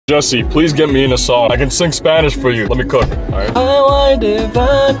Jesse, please get me in a song. I can sing Spanish for you. Let me cook. Alright. Hawaii de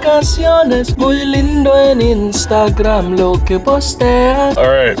vacaciones, muy lindo en Instagram lo que posteas.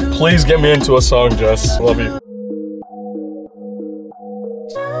 Alright, please get me into a song, Jess. Love you.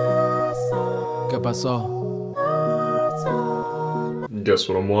 ¿Qué pasó? Guess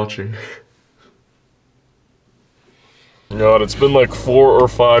what I'm watching? God, it's been like 4 or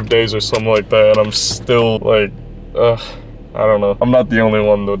 5 days or something like that, and I'm still like, I don't know. I'm not the only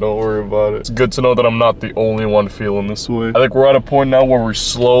one though, don't worry about it. It's good to know that I'm not the only one feeling this way. I think we're at a point now where we're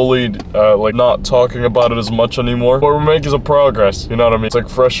slowly, like, not talking about it as much anymore. But we're making some progress, you know what I mean? It's like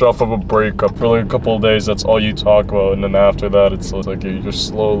fresh off of a breakup. For like a couple of days, that's all you talk about. And then after that, it's like you're just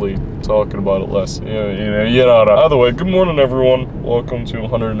slowly talking about it less. You know. Either way, good morning, everyone. Welcome to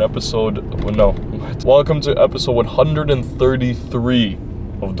welcome to episode 133.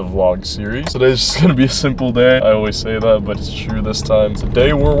 Of the vlog series. Today's just gonna be a simple day. I always say that, but it's true this time.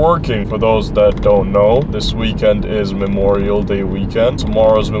 Today we're working. For those that don't know, this weekend is Memorial Day weekend.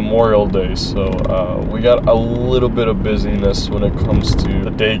 Tomorrow's Memorial Day, so we got a little bit of busyness when it comes to the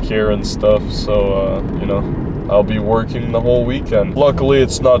daycare and stuff. So you know, I'll be working the whole weekend. Luckily,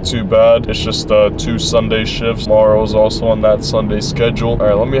 it's not too bad. It's just 2 Sunday shifts. Tomorrow's also on that Sunday schedule. All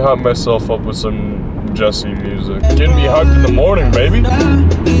right, let me hype myself up with some Jesse music. Getting me hyped in the morning, baby.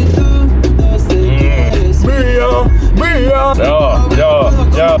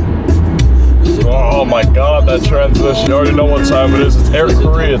 Yeah. Oh my god, that transition. You already know what time it is. It's Air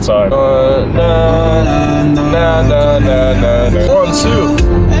Korea time. 1, 2.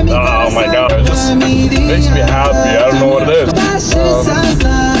 Oh my god, it just makes me happy. I don't know what it is. That shit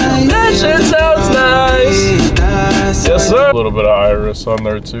sounds nice. Yes, sir. A little bit of Iris on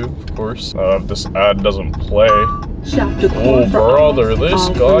there too, of course. If this ad doesn't play. Oh, brother, this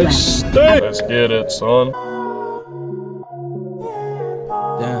guy stinks. Let's get it, son.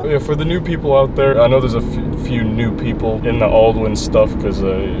 Yeah, for the new people out there, I know there's a few new people in the Aldwen stuff because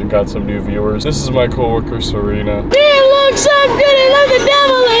you got some new viewers. This is my coworker, Serena. You look so good, you look the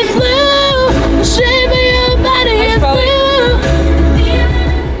devil in blue. The shape of your body is blue.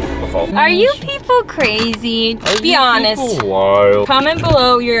 Are you people crazy? Be honest. Wild. Comment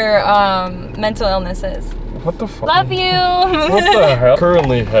below your mental illnesses. What the fuck? Love you. What the hell?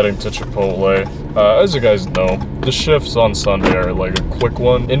 Currently heading to Chipotle. As you guys know, the shifts on Sunday are like a quick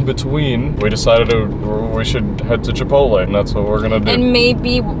one. In between, we decided we should head to Chipotle, and that's what we're gonna do. And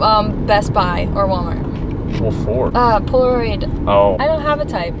maybe Best Buy or Walmart. What for? Polaroid. Oh. I don't have a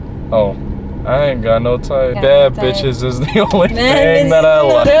type. Oh. I ain't got no type. Got Bad no type. bitches is the only thing that I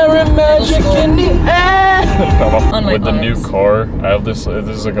like. There is magic in the air. With the new car, I have this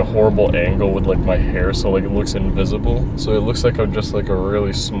is like a horrible angle with like my hair, so like it looks invisible. So it looks like I'm just like a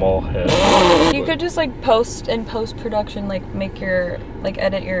really small head. You could just like in post-production, like make your, like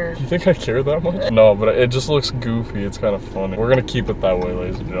edit your... You think I care that much? No, but it just looks goofy. It's kind of funny. We're gonna keep it that way,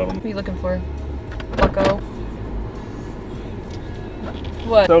 ladies and gentlemen. What are you looking for? Bucko?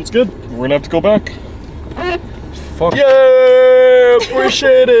 What? Sounds good. We're gonna have to go back. Fuck. Yeah!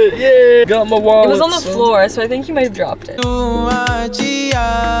 Appreciate it! Yeah! Got my wallet. It was on the floor, so I think you might have dropped it.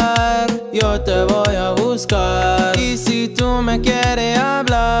 Yo te voy a buscar. Y si tú me quieres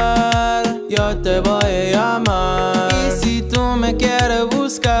hablar, yo te voy a llamar. Y si tú me quieres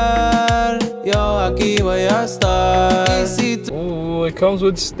buscar, yo aquí voy a estar. Y si tú... Ooh, it comes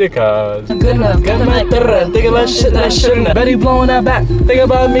with stickers. Good enough, got my terra. Think about shit that I shouldn't have. Betty blowing that back. Think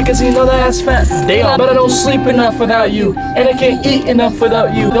about me cause you know that ass fat. Damn, but I don't sleep enough without you. And I can't eat enough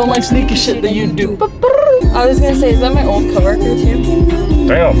without you. Don't like sneaky shit that you do. I was gonna say, is that my old coworker too?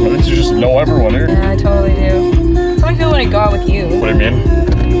 Damn, you just know everyone here. Yeah, I totally do. That's how I feel when I go out with you. What do you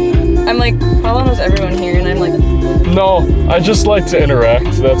mean? I'm like, Paula knows everyone here, and I'm like... No, I just like to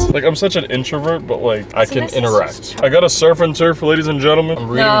interact. That's like, I'm such an introvert, but like, I can interact. I got a surf and turf, ladies and gentlemen. I'm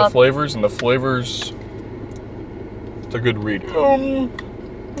reading the flavors, and the flavors... It's a good read.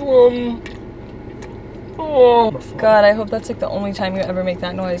 God, I hope that's like the only time you ever make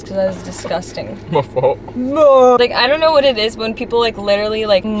that noise, because that is disgusting. My fault. No. Like, I don't know what it is when people like literally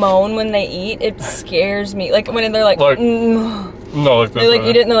like moan when they eat. It scares me. Like when they're like no, like this. They like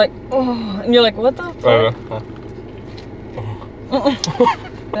eat it and they're like, oh, and you're like, what the fuck?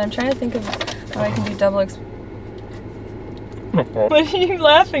 But I'm trying to think of how I can do double What are you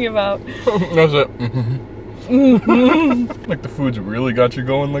laughing about? That's it. Like the food's really got you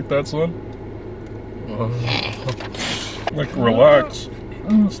going like that, son? Like, relax.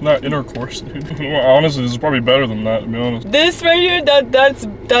 It's not intercourse, dude. Honestly, this is probably better than that, to be honest. This right here, that's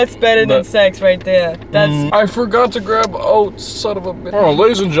better than sex right there. That's. I forgot to grab. Oh, son of a bitch. Oh,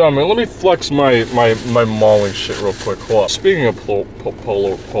 ladies and gentlemen, let me flex my mauling shit real quick. Hold on. Speaking of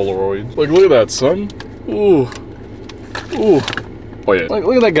Polaroids, like, look at that, son. Ooh, ooh. Oh yeah. Like,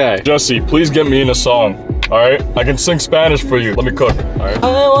 look at that guy. Jesse, please get me in a song. Alright, I can sing Spanish for you. Let me cook. Alright.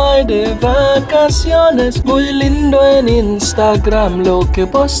 Hawaii de vacaciones, muy lindo en Instagram lo que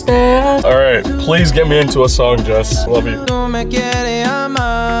posteas. Alright, please get me into a song, Jess. Love you.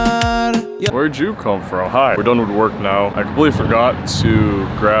 Where'd you come from? Hi. We're done with work now. I completely forgot to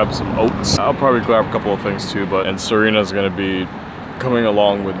grab some oats. I'll probably grab a couple of things too, and Serena's gonna be coming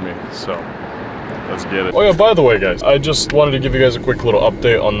along with me, so let's get it. Oh yeah, by the way, guys, I just wanted to give you guys a quick little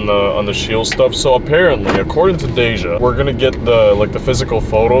update on the shield stuff. So apparently, according to Deja, we're gonna get the physical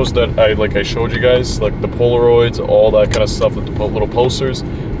photos that I showed you guys, like the Polaroids, all that kind of stuff, with the little posters.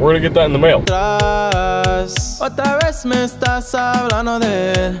 We're gonna get that in the mail. Otra vez me estás hablando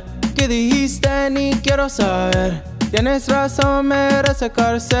de él. ¿Qué dijiste? Ni quiero saber. Tienes razón, merece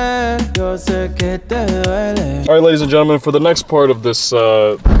cárcel. Yo sé que te duele. All right, ladies and gentlemen, for the next part of this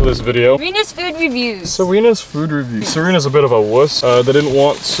video, Serena's food reviews. Serena's food review. Serena's a bit of a wuss. They didn't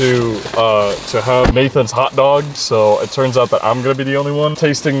want to have Nathan's hot dog, so it turns out that I'm gonna be the only one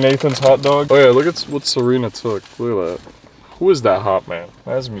tasting Nathan's hot dog. Oh yeah, look at what Serena took. Look at that. Who is that hot man?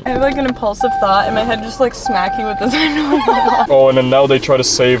 That's me. I have like an impulsive thought in my head, just like smacking with this. Oh, and then now they try to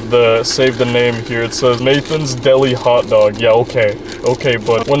save the name here. It says Nathan's Deli Hot Dog. Yeah, okay,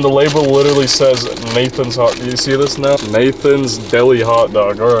 but when the label literally says Nathan's Hot, you see this now? Nathan's Deli Hot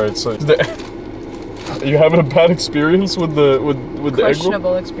Dog. All right, so are you having a bad experience with the egg roll?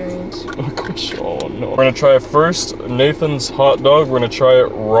 Questionable experience. Oh no. We're gonna try it first. Nathan's Hot Dog. We're gonna try it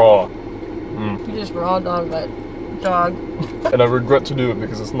raw. You just raw dog that dog. And I regret to do it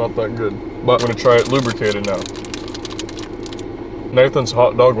because it's not that good. But I'm gonna try it lubricated now. Nathan's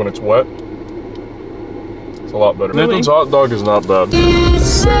hot dog when it's wet, it's a lot better. Really? Nathan's hot dog is not bad. You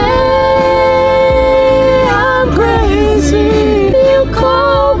say I'm crazy. You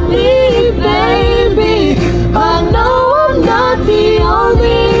call me baby. I know I'm not the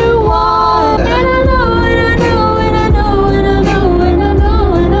only one. And I know, and I know, and I know, and I know, and I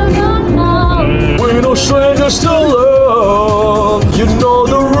know, and I know. We're no strangers to love. You know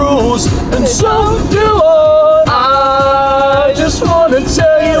the rules, and so do I just wanna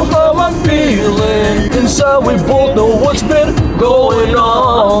tell you how I'm feeling. Inside we both know what's been going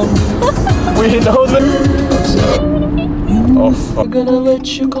on. We know that. Oh fuck. I'm gonna let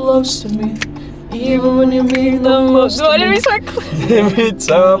you close to me, even when you mean the most. Why did we start? Every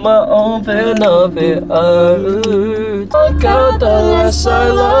time I open up it hurts. I got the less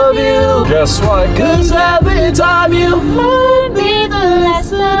I love you. Guess why? Cause every time you hurt me, the less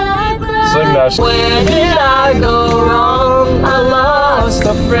that I cry. Sing that shit. Where did I go wrong? I lost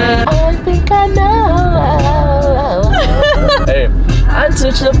a friend. I think I know. Hey. I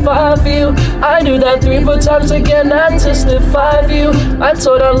touched the 5 you. I do that 3-4 times again. I testify you. I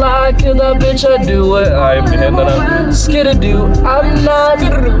told her lie, I killed that bitch. I do what I'm skidadoo. I'm not.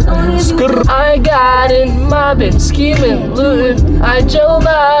 I got it, mobbing, scheming, looting. I Joe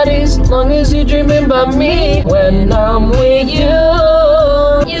bodies, long as you dreaming about me. When I'm with you,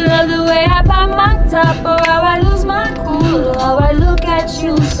 you love the way I pop my top, or how I lose my cool, how I look at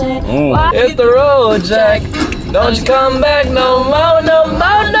you, say, why? hit the road, Jack. Don't you come back no more, no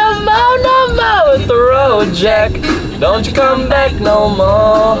more, no more, no more. Hit the road, Jack. Don't you come back no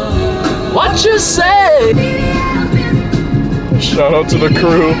more. What you say? Shout out to the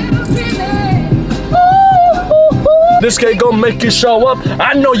crew. This guy gon' make you show up.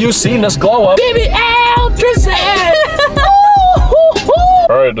 I know you seen us glow up. Baby Aldwen.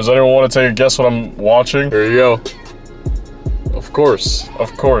 Alright, does anyone want to take a guess what I'm watching? Here you go. Of course,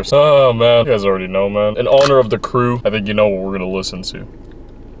 of course. Oh man, you guys already know, man. In honor of the crew, I think you know what we're gonna listen to.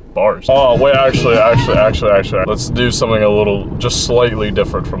 Bars. Oh wait, actually, let's do something a little, just slightly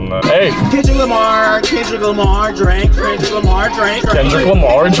different from that. Hey! Kendrick Lamar drank. Kendrick Lamar drank. Kendrick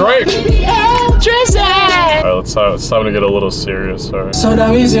Lamar drank. Alright, it's time to get a little serious, alright. So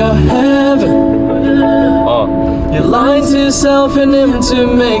now he's your heaven. You lied to yourself and him to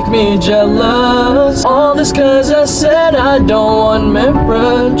make me jealous. All this cause I said I don't want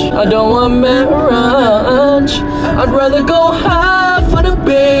marriage. I don't want marriage. I'd rather go high for the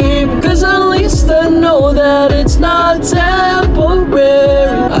babe, cause at least I know that it's not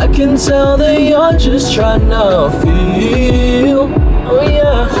temporary. I can tell that you're just trying to feel. Oh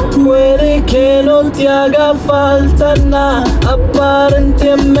yeah, puede que no te haga falta nada,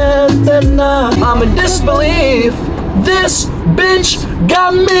 aparentemente nada. I'm in disbelief. This bitch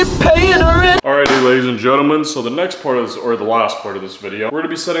got me paying her rent. Alrighty, ladies and gentlemen, so the next part of this, or the last part of this video, we're gonna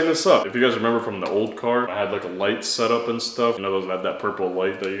be setting this up. If you guys remember from the old car, I had like a light set up and stuff. You know, those that purple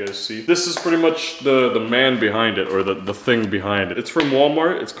light that you guys see. This is pretty much the man behind it, or the thing behind it. It's from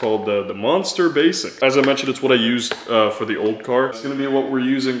Walmart. It's called the Monster Basic. As I mentioned, it's what I used for the old car. It's gonna be what we're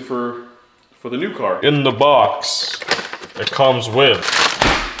using for the new car. In the box, it comes with.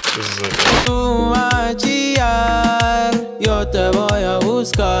 This is it. Yo te voy a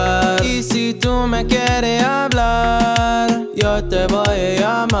buscar. Y si tú me quieres hablar, yo te voy a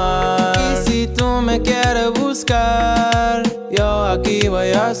llamar. Y si tú me quieres buscar, yo aquí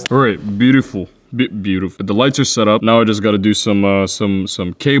voy a estar. All right, beautiful. Beautiful. The lights are set up. Now I just got to do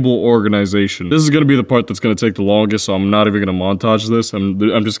some cable organization. This is gonna be the part that's gonna take the longest, so I'm not even gonna montage this. I'm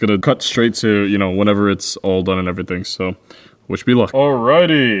just gonna cut straight to, you know, whenever it's all done and everything. So, wish me luck.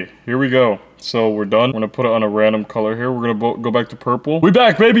 Alrighty, here we go. So we're done. I'm gonna put it on a random color here. We're gonna go back to purple. We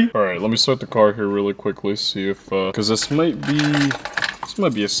back, baby. All right, let me start the car here really quickly. See if because this might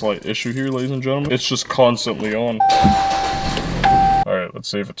be a slight issue here, ladies and gentlemen. It's just constantly on. Alright, let's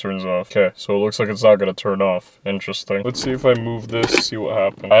see if it turns off. Okay, so it looks like it's not gonna turn off. Interesting. Let's see if I move this, see what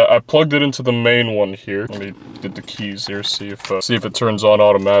happens. I plugged it into the main one here. Let me get the keys here, see if it turns on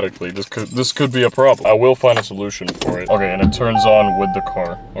automatically. This could be a problem. I will find a solution for it. Okay, and it turns on with the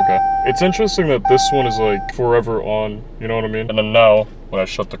car. Okay. It's interesting that this one is like forever on, you know what I mean? And then now, when I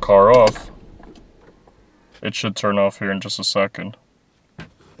shut the car off, it should turn off here in just a second.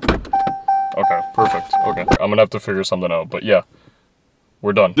 Okay, perfect. Okay, I'm gonna have to figure something out, but yeah.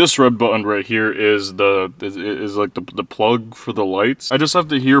 We're done. This red button right here is like the plug for the lights. I just have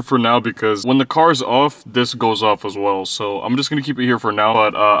to here for now because when the car's off, this goes off as well. So I'm just gonna keep it here for now.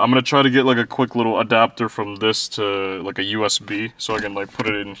 But I'm gonna try to get like a quick little adapter from this to like a USB so I can like put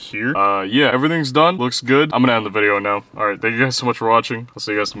it in here. Yeah, everything's done. Looks good. I'm gonna end the video now. All right, thank you guys so much for watching. I'll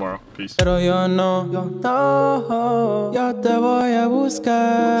see you guys tomorrow. Peace. Pero yo no, yo te voy a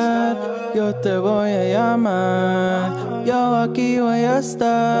buscar, yo te voy a llamar, yo aquí voy a estar.